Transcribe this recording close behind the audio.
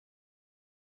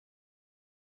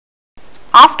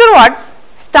afterwards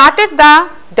started the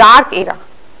dark era.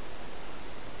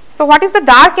 So what is the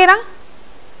dark era?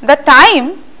 The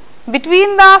time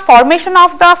between the formation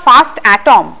of the first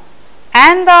atom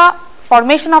and the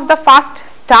formation of the first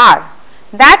star,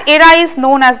 that era is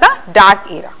known as the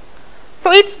dark era.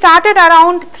 So it started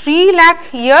around 3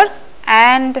 lakh years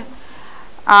and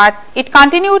it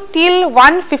continued till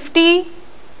 150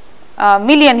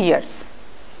 million years.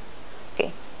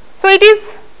 Okay. So it is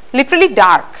literally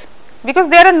dark because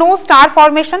there are no star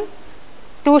formation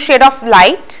to shed of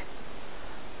light.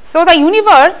 So the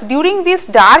universe during this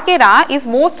dark era is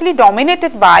mostly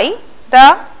dominated by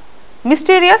the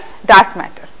mysterious dark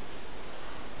matter.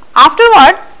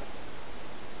 Afterwards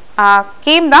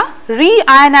came the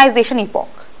reionization epoch,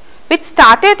 which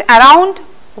started around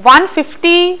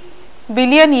 150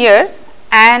 billion years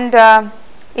and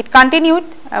it continued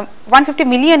 150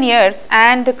 million years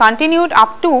and continued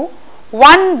up to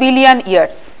 1 billion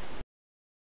years.